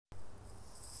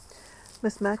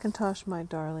Miss Mackintosh, My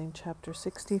Darling, Chapter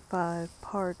 65,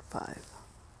 Part 5.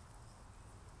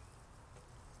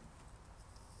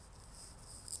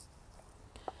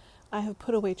 I have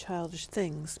put away childish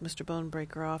things, Mr.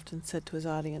 Bonebreaker often said to his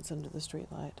audience under the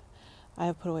streetlight. I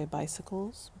have put away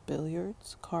bicycles,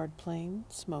 billiards, card-playing,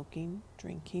 smoking,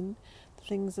 drinking, the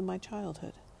things of my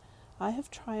childhood. I have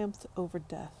triumphed over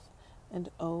death, and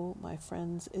oh, my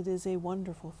friends, it is a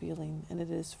wonderful feeling, and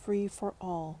it is free for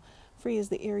all, free as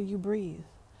the air you breathe.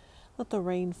 Let the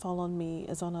rain fall on me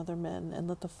as on other men, and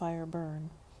let the fire burn.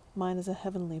 Mine is a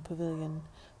heavenly pavilion.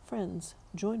 Friends,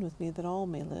 join with me that all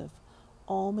may live.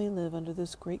 All may live under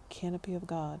this great canopy of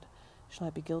God. Shall I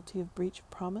be guilty of breach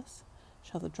of promise?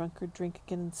 Shall the drunkard drink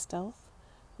again in stealth?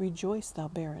 Rejoice, thou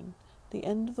barren. The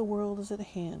end of the world is at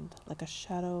hand, like a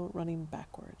shadow running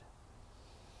backward.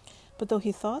 But though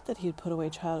he thought that he had put away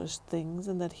childish things,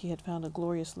 and that he had found a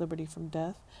glorious liberty from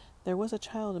death, there was a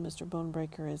child in Mr.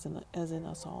 Bonebreaker as in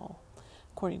us all,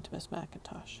 according to Miss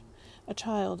Mackintosh. A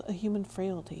child, a human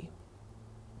frailty.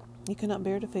 He could not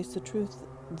bear to face the truth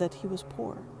that he was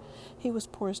poor. He was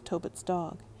poor as Tobit's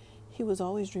dog. He was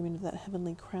always dreaming of that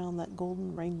heavenly crown, that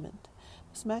golden raiment.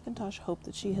 Miss Mackintosh hoped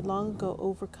that she had long ago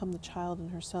overcome the child in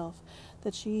herself,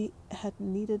 that she had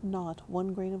needed not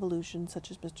one grain of illusion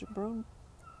such as Mr.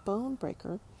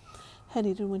 Bonebreaker had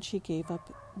needed when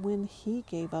he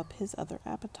gave up his other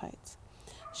appetites.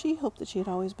 She hoped that she had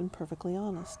always been perfectly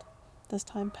honest. Thus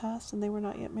time passed, and they were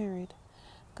not yet married.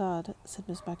 God, said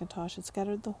Miss Mackintosh, had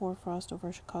scattered the hoarfrost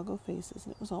over Chicago faces,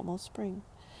 and it was almost spring.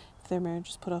 If their marriage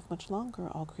was put off much longer,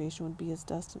 all creation would be as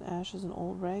dust and ashes and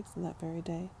old rags in that very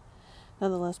day.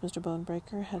 Nonetheless, Mr.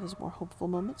 Bonebreaker had his more hopeful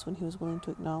moments when he was willing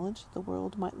to acknowledge that the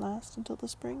world might last until the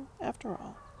spring, after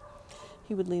all.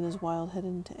 He would lean his wild head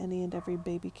into any and every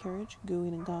baby carriage,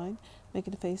 gooing and guying,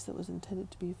 making a face that was intended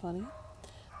to be funny.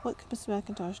 What could Miss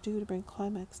Mackintosh do to bring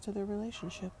climax to their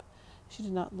relationship? She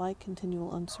did not like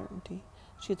continual uncertainty.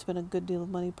 She had spent a good deal of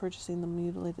money purchasing the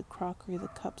mutilated crockery, the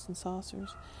cups and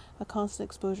saucers. A constant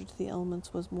exposure to the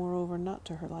elements was, moreover, not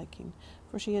to her liking,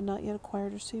 for she had not yet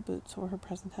acquired her sea boots or her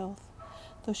present health.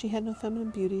 Though she had no feminine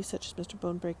beauty, such as Mr.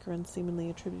 Bonebreaker unseemingly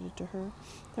attributed to her,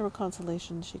 there were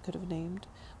consolations she could have named.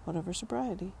 What of her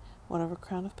sobriety? What of her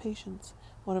crown of patience?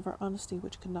 What of her honesty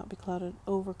which could not be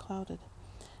overclouded?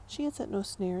 She had set no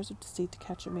snares of deceit to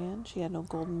catch a man. She had no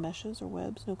golden meshes or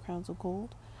webs, no crowns of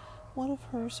gold. What of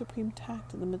her supreme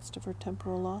tact in the midst of her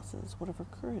temporal losses? What of her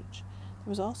courage? There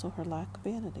was also her lack of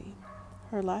vanity.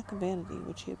 Her lack of vanity,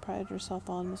 which she had prided herself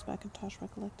on, Miss Mackintosh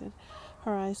recollected.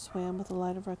 Her eyes swam with the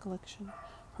light of recollection.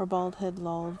 Her bald head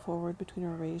lolled forward between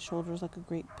her raised shoulders like a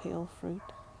great pale fruit.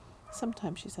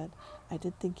 Sometimes, she said, I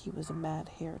did think he was a mad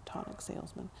hair tonic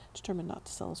salesman, determined not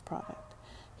to sell his product.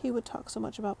 He would talk so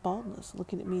much about baldness,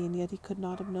 looking at me, and yet he could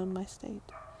not have known my state.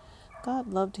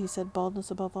 God loved, he said, baldness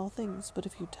above all things, but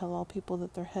if you tell all people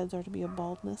that their heads are to be a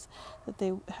baldness, that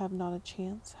they have not a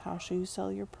chance, how shall you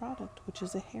sell your product, which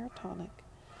is a hair tonic?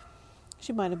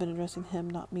 She might have been addressing him,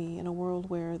 not me. In a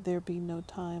world where there be no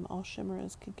time, all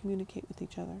chimeras can communicate with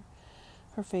each other.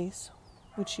 Her face,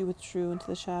 which she withdrew into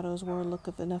the shadows, wore a look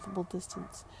of ineffable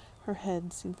distance. Her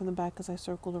head, seen from the back as I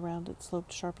circled around it,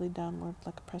 sloped sharply downward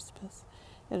like a precipice.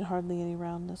 It had hardly any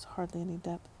roundness, hardly any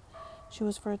depth. She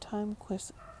was for a time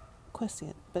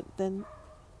quiescent, but then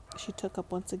she took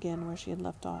up once again where she had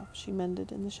left off. She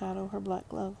mended in the shadow her black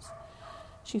gloves.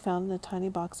 She found in a tiny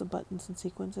box of buttons and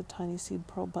sequins a tiny seed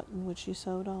pearl button which she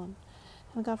sewed on.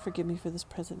 And God forgive me for this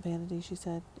present vanity, she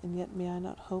said, and yet may I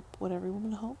not hope what every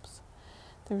woman hopes?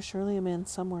 There is surely a man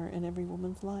somewhere in every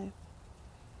woman's life.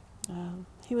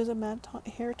 He was a mad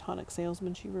hair tonic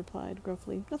salesman, she replied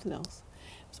gruffly. Nothing else.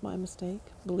 It was my mistake,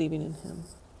 believing in him.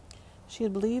 She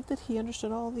had believed that he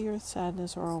understood all the earth's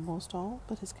sadness, or almost all,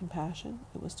 but his compassion,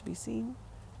 it was to be seen,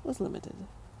 was limited.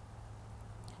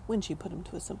 When she put him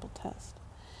to a simple test.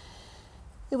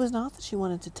 It was not that she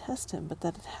wanted to test him, but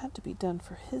that it had to be done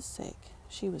for his sake.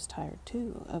 She was tired,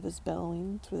 too, of his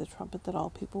bellowing through the trumpet that all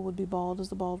people would be bald as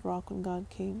the bald rock when God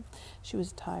came. She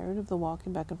was tired of the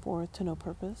walking back and forth to no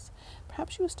purpose.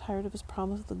 Perhaps she was tired of his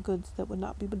promise of the goods that would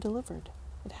not be delivered.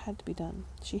 It had to be done.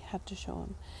 She had to show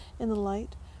him. In the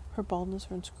light, her baldness,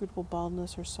 her inscrutable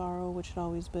baldness, her sorrow, which had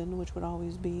always been, which would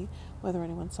always be, whether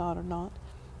anyone saw it or not.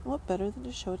 And what better than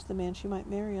to show it to the man she might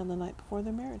marry on the night before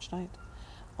their marriage night?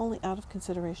 Only out of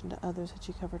consideration to others had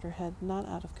she covered her head, not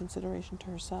out of consideration to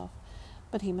herself.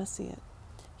 But he must see it.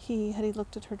 He, had he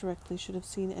looked at her directly, should have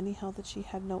seen anyhow that she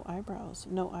had no eyebrows,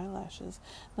 no eyelashes,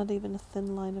 not even a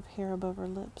thin line of hair above her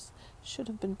lips, should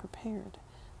have been prepared.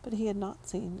 But he had not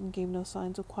seen, and gave no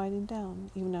signs of quieting down,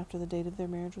 even after the date of their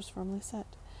marriage was firmly set.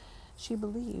 She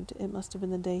believed it must have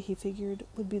been the day he figured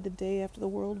would be the day after the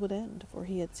world would end, for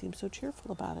he had seemed so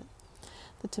cheerful about it.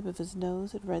 The tip of his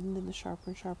nose had reddened in the sharper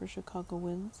and sharper Chicago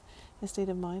winds. His state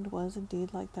of mind was,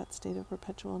 indeed, like that state of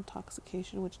perpetual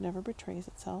intoxication which never betrays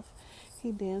itself.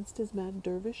 He danced his mad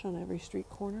dervish on every street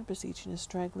corner, beseeching his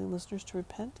straggling listeners to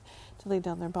repent, to lay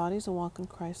down their bodies and walk in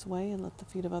Christ's way, and let the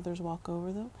feet of others walk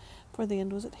over them, for the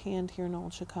end was at hand here in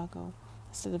old Chicago.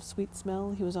 Instead of sweet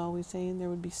smell, he was always saying there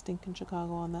would be stink in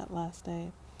Chicago on that last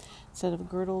day. Instead of a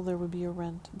girdle, there would be a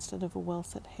rent. Instead of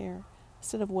well-set hair,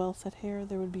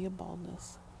 there would be a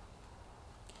baldness.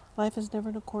 Life is never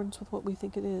in accordance with what we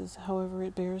think it is. However,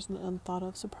 it bears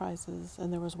unthought-of surprises,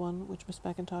 and there was one which Miss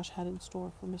Mackintosh had in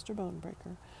store for Mr.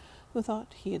 Bonebreaker, who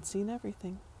thought he had seen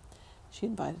everything. She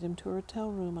invited him to her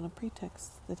hotel room on a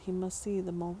pretext that he must see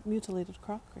the mutilated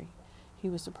crockery. He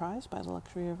was surprised by the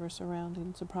luxury of her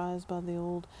surroundings, surprised by the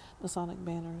old Masonic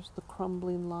banners, the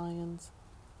crumbling lions,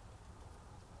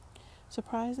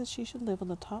 surprised that she should live on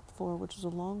the top floor, which was a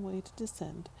long way to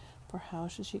descend, for how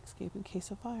should she escape in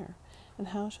case of fire? And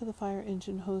how should the fire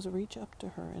engine hose reach up to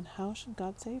her? And how should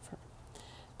God save her?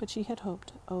 But she had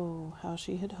hoped, oh, how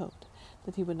she had hoped,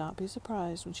 that he would not be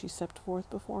surprised when she stepped forth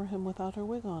before him without her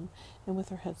wig on, and with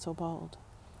her head so bald.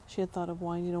 She had thought of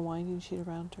winding a winding sheet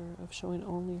around her, of showing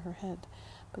only her head,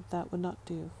 but that would not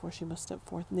do, for she must step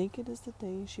forth naked as the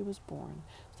day she was born,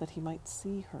 so that he might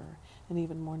see her, and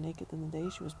even more naked than the day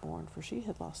she was born, for she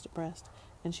had lost a breast,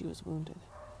 and she was wounded.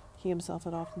 He himself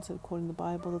had often said, quoting the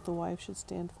Bible, that the wife should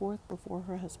stand forth before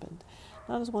her husband,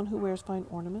 not as one who wears fine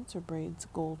ornaments or braids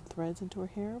gold threads into her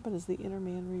hair, but as the inner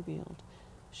man revealed.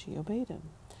 She obeyed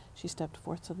him. She stepped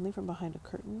forth suddenly from behind a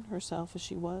curtain, herself as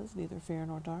she was, neither fair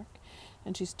nor dark,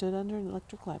 and she stood under an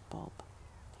electric light bulb.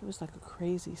 He was like a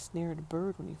crazy, snared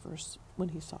bird when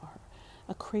he saw her,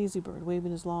 a crazy bird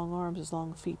waving his long arms, his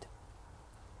long feet.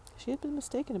 She had been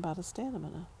mistaken about his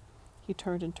stamina. He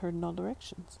turned and turned in all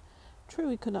directions. True,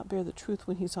 he could not bear the truth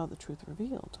when he saw the truth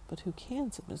revealed, but who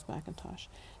can, said Miss Mackintosh,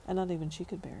 and not even she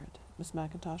could bear it. Miss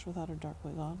Mackintosh, without her dark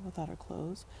wig on, without her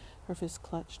clothes, her fist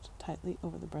clutched tightly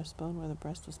over the breastbone where the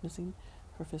breast was missing,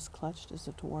 her fist clutched as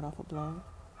if to ward off a blow.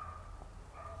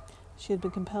 She had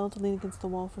been compelled to lean against the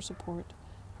wall for support,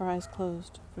 her eyes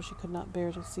closed, for she could not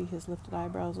bear to see his lifted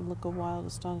eyebrows and look of wild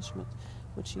astonishment,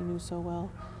 which she knew so well,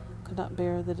 could not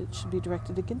bear that it should be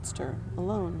directed against her,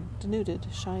 alone, denuded,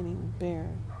 shining, bare,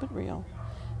 but real.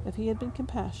 If he had been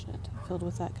compassionate, filled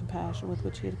with that compassion with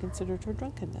which he had considered her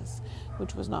drunkenness,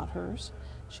 which was not hers,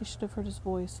 she should have heard his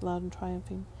voice, loud and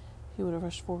triumphing. He would have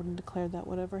rushed forward and declared that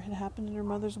whatever had happened in her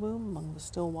mother's womb, among the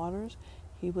still waters,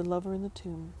 he would love her in the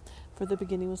tomb, for the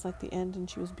beginning was like the end, and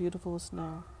she was beautiful as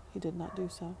snow. He did not do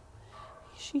so.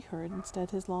 She heard,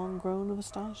 instead, his long groan of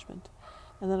astonishment,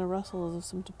 and then a rustle as of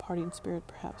some departing spirit,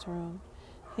 perhaps her own.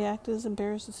 He acted as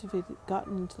embarrassed as if he had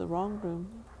gotten into the wrong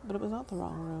room, but it was not the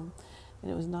wrong room, and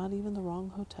it was not even the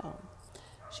wrong hotel.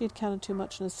 She had counted too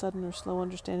much in his sudden or slow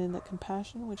understanding that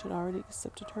compassion, which had already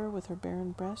accepted her with her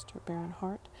barren breast, her barren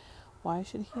heart, why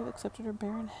should he have accepted her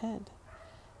barren head?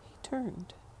 He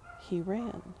turned. He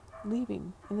ran,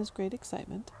 leaving, in his great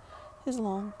excitement, his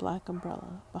long black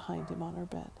umbrella behind him on her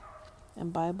bed,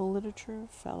 and Bible literature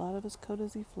fell out of his coat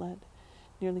as he fled,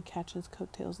 nearly catching his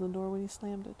coattails in the door when he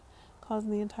slammed it, causing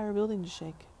the entire building to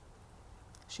shake.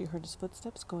 She heard his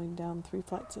footsteps going down 3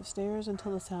 flights of stairs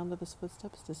until the sound of his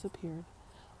footsteps disappeared,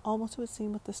 almost it would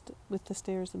seem with the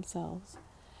stairs themselves.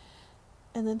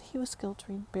 And then he was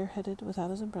skeltering, bareheaded,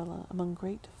 without his umbrella, among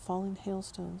great falling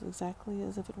hailstones, exactly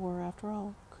as if it were, after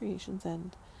all, creation's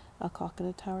end. A clock in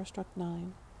a tower struck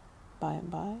 9. By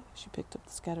and by, she picked up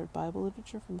the scattered Bible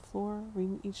literature from the floor,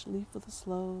 reading each leaf with a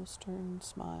slow, stern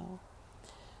smile.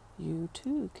 You,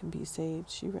 too, can be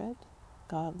saved, she read.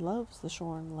 God loves the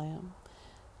shorn lamb.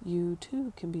 You,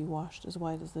 too, can be washed as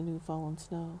white as the new fallen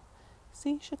snow.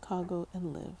 See Chicago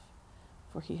and live.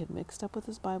 For he had mixed up with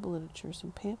his Bible literature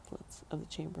some pamphlets of the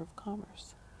Chamber of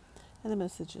Commerce, and the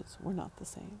messages were not the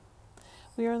same.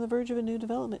 We are on the verge of a new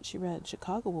development, she read.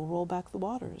 Chicago will roll back the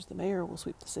waters. The mayor will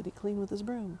sweep the city clean with his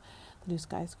broom. The new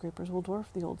skyscrapers will dwarf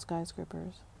the old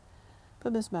skyscrapers.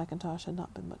 But Miss Mackintosh had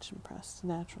not been much impressed,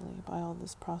 naturally, by all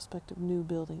this prospect of new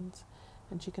buildings,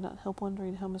 and she could not help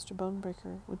wondering how Mr.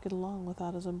 Bonebreaker would get along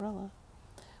without his umbrella.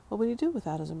 What would he do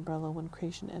without his umbrella when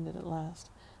creation ended at last?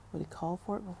 Would he call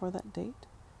for it before that date?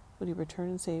 Would he return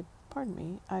and say, "Pardon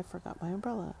me, I forgot my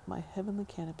umbrella, my heavenly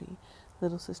canopy,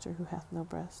 little sister who hath no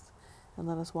breast, and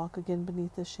let us walk again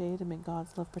beneath the shade, and may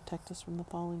God's love protect us from the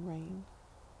falling rain"?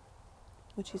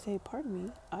 Would she say, "Pardon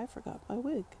me, I forgot my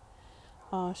wig"?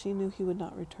 Ah, she knew he would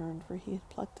not return, for he had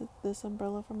plucked this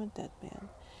umbrella from a dead man.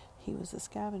 He was a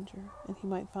scavenger, and he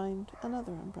might find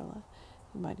another umbrella,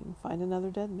 He might even find another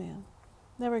dead man.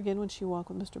 Never again would she walk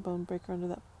with Mr. Bonebreaker under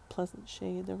that pleasant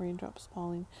shade, the raindrops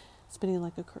falling, spinning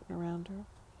like a curtain around her.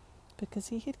 Because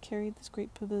he had carried this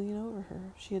great pavilion over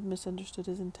her, she had misunderstood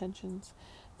his intentions,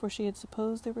 for she had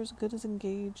supposed they were as good as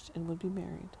engaged and would be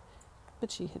married.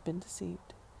 But she had been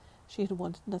deceived. She had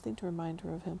wanted nothing to remind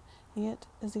her of him, and yet,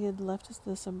 as he had left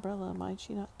this umbrella, might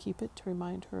she not keep it to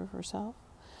remind her of herself?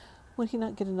 Would he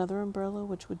not get another umbrella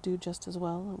which would do just as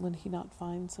well, and would he not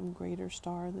find some greater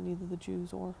star than either the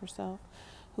Jews or herself,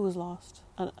 who was lost,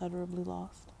 unutterably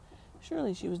lost?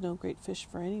 Surely she was no great fish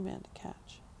for any man to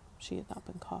catch. She had not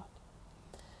been caught.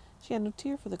 She had no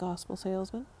tear for the gospel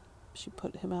salesman. She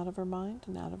put him out of her mind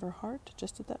and out of her heart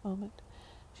just at that moment.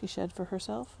 She shed for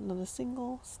herself not a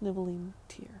single snivelling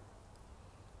tear.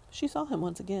 She saw him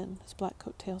once again, his black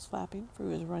coat-tails flapping, for he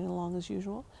was running along as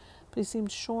usual, but he seemed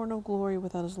shorn of glory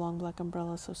without his long black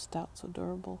umbrella, so stout, so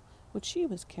durable, which she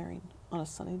was carrying on a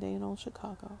sunny day in old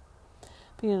Chicago.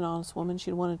 Being an honest woman, she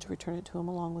had wanted to return it to him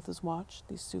along with his watch,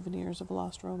 these souvenirs of a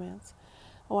lost romance.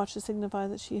 A watch to signify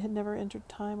that she had never entered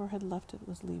time or had left it,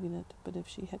 was leaving it, but if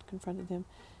she had confronted him,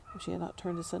 if she had not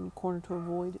turned a sudden corner to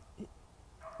avoid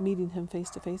meeting him face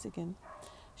to face again,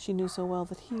 she knew so well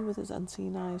that he, with his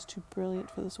unseeing eyes too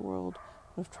brilliant for this world,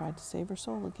 would have tried to save her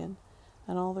soul again,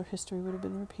 and all their history would have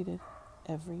been repeated,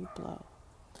 every blow.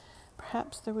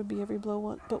 Perhaps there would be every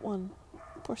blow but one.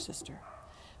 Poor sister.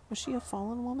 Was she a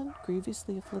fallen woman,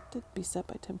 grievously afflicted, beset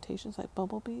by temptations like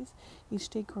bumblebees, each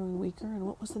day growing weaker, and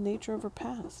what was the nature of her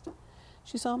past?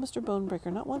 She saw Mr.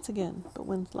 Bonebreaker not once again, but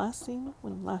when last seen,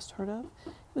 when last heard of,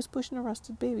 he was pushing a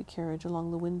rusted baby carriage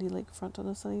along the windy lake front on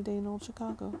a sunny day in old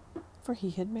Chicago. For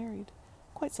he had married,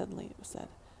 quite suddenly it was said,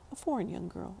 a foreign young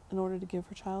girl, in order to give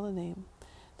her child a name,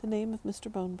 the name of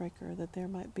Mr. Bonebreaker, that there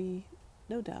might be,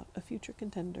 no doubt, a future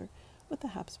contender with the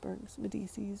Habsburgs,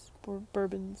 Medicis,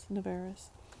 Bourbons, Navarres,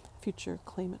 a future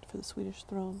claimant for the Swedish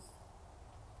throne.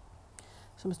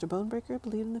 So Mr. Bonebreaker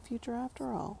believed in the future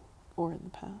after all, or in the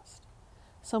past.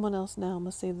 Someone else now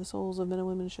must save the souls of men and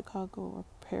women in Chicago, or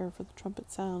prepare for the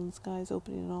trumpet sound, skies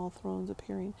opening, and all thrones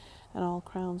appearing, and all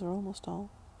crowns, or almost all.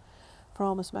 For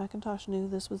all Miss Mackintosh knew,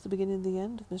 this was the beginning of the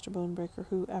end of Mr. Bonebreaker,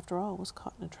 who, after all, was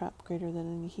caught in a trap greater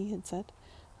than any he had set,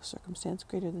 a circumstance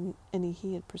greater than any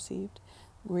he had perceived,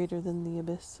 greater than the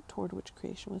abyss toward which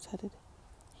creation was headed.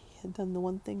 He had done the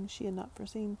one thing she had not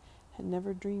foreseen, had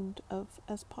never dreamed of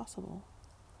as possible.